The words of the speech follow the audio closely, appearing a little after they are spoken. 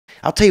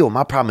I'll tell you what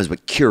my problem is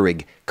with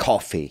Keurig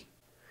coffee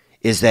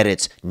is that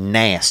it's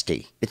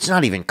nasty. It's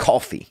not even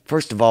coffee.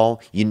 First of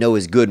all, you know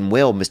as good and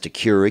well, Mr.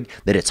 Keurig,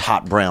 that it's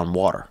hot brown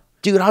water.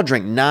 Dude, I'll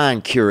drink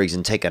 9 Keurigs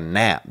and take a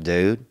nap,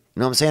 dude. You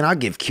know what I'm saying? I'll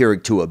give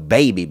Keurig to a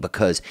baby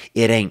because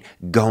it ain't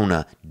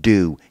gonna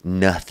do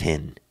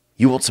nothing.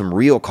 You want some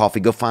real coffee,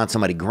 go find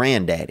somebody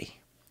granddaddy.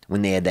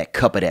 When they had that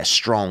cup of that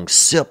strong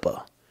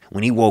sipper.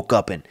 When he woke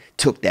up and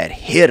took that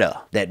hitter,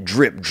 that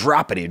drip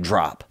droppity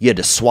drop. You had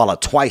to swallow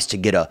twice to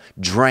get a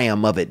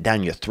dram of it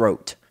down your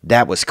throat.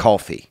 That was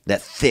coffee.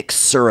 That thick,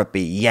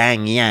 syrupy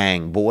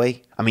yang,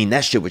 boy. I mean,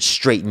 that shit would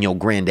straighten your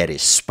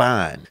granddaddy's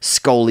spine.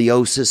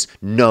 Scoliosis,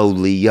 no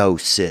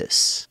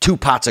leosis. 2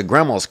 pots of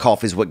grandma's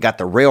coffee is what got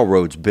the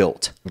railroads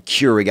built. And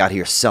Keurig out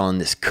here selling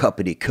this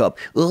cuppity cup.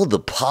 Oh, the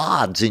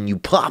pods, and you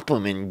pop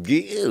them and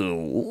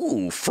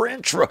ooh,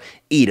 French roll.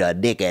 Eat a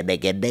dick.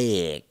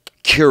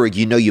 Keurig,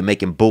 you know you're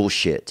making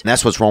bullshit. And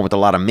that's what's wrong with a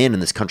lot of men in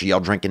this country.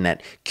 Y'all drinking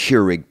that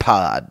Keurig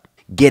pod.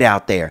 Get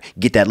out there,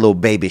 get that little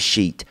baby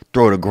sheet,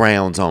 throw the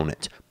grounds on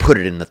it, put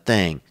it in the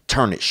thing,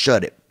 turn it,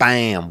 shut it,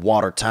 bam,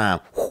 water time.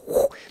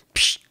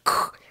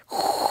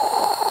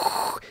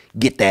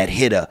 Get that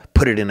hitter,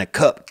 put it in a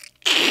cup,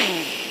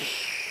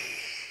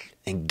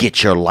 and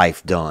get your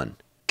life done.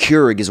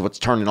 Keurig is what's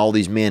turning all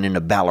these men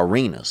into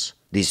ballerinas.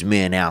 These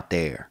men out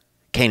there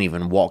can't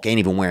even walk, ain't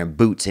even wearing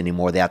boots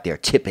anymore. They're out there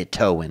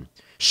tippy-toeing,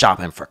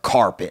 shopping for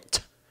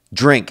carpet.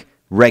 Drink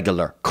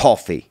regular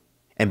coffee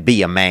and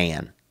be a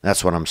man.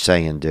 That's what I'm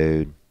saying,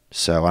 dude.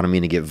 So I don't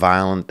mean to get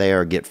violent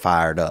there or get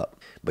fired up.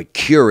 But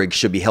Keurig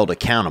should be held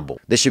accountable.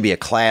 There should be a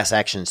class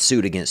action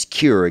suit against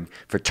Keurig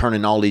for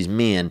turning all these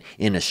men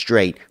into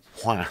straight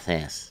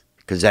whites.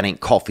 Because that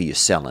ain't coffee you're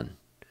selling.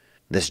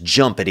 This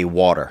jumpity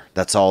water.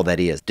 That's all that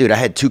is. Dude, I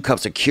had 2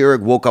 cups of Keurig,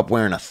 woke up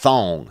wearing a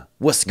thong.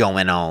 What's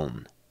going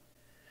on?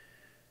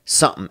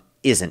 Something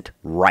isn't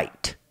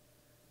right.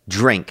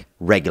 Drink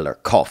regular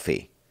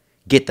coffee.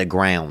 Get the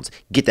grounds.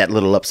 Get that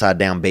little upside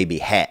down baby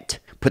hat.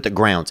 Put the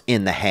grounds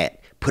in the hat.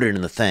 Put it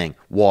in the thing.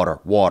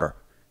 Water.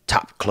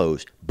 Top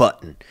closed.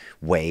 Button.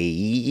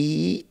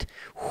 Wait.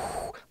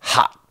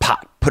 Hot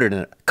pot. Put it in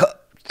a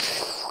cup.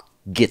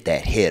 Get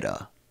that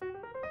hitter.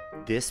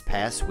 This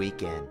past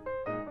weekend,